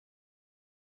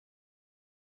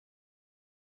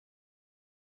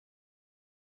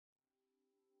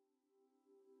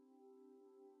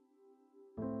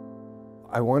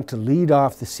I want to lead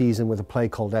off the season with a play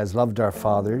called As Loved Our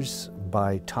Fathers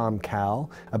by Tom Cowell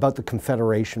about the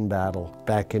Confederation battle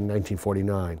back in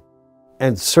 1949.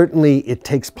 And certainly it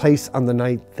takes place on the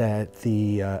night that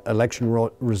the election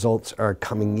results are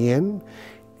coming in,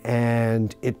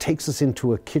 and it takes us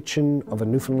into a kitchen of a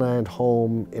Newfoundland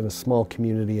home in a small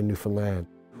community in Newfoundland.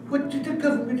 What did the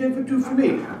government ever do for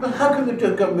me? Well, how can the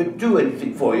government do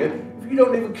anything for you if you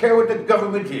don't even care what the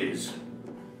government is?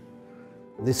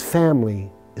 This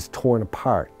family is torn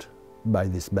apart by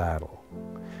this battle.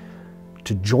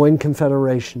 To join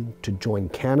Confederation, to join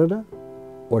Canada,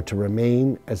 or to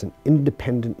remain as an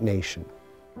independent nation.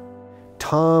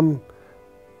 Tom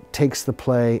takes the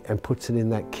play and puts it in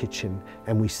that kitchen,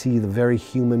 and we see the very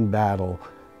human battle,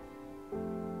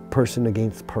 person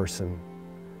against person,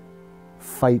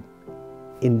 fight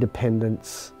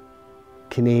independence,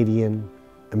 Canadian,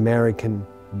 American,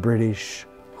 British.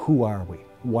 Who are we?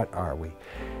 What are we?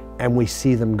 And we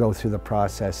see them go through the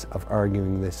process of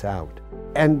arguing this out.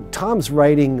 And Tom's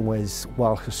writing was,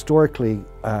 while historically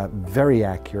very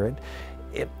accurate,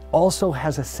 it also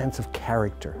has a sense of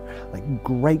character, like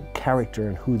great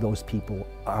character in who those people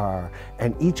are.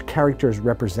 And each character is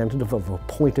representative of a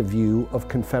point of view of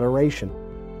Confederation.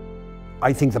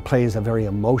 I think the play is a very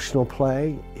emotional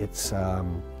play. It's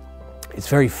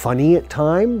very funny at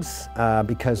times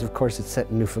because, of course, it's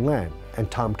set in Newfoundland, and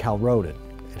Tom Cowell wrote it.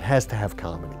 It has to have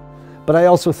comedy. But I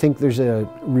also think there's a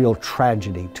real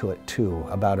tragedy to it too,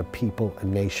 about a people, a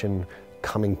nation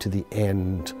coming to the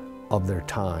end of their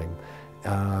time.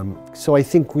 So I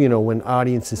think, you know, when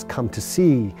audiences come to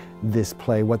see this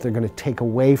play, what they're going to take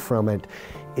away from it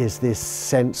is this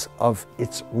sense of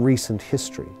its recent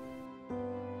history.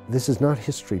 This is not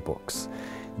history books.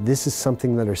 This is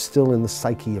something that are still in the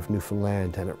psyche of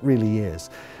Newfoundland, and it really is.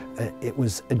 It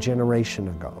was a generation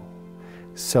ago.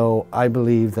 So I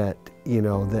believe that, you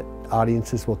know, that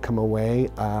audiences will come away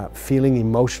feeling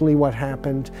emotionally what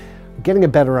happened, getting a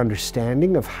better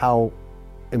understanding of how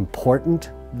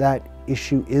important that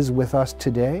issue is with us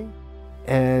today,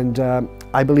 and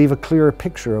I believe a clearer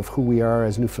picture of who we are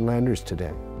as Newfoundlanders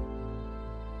today.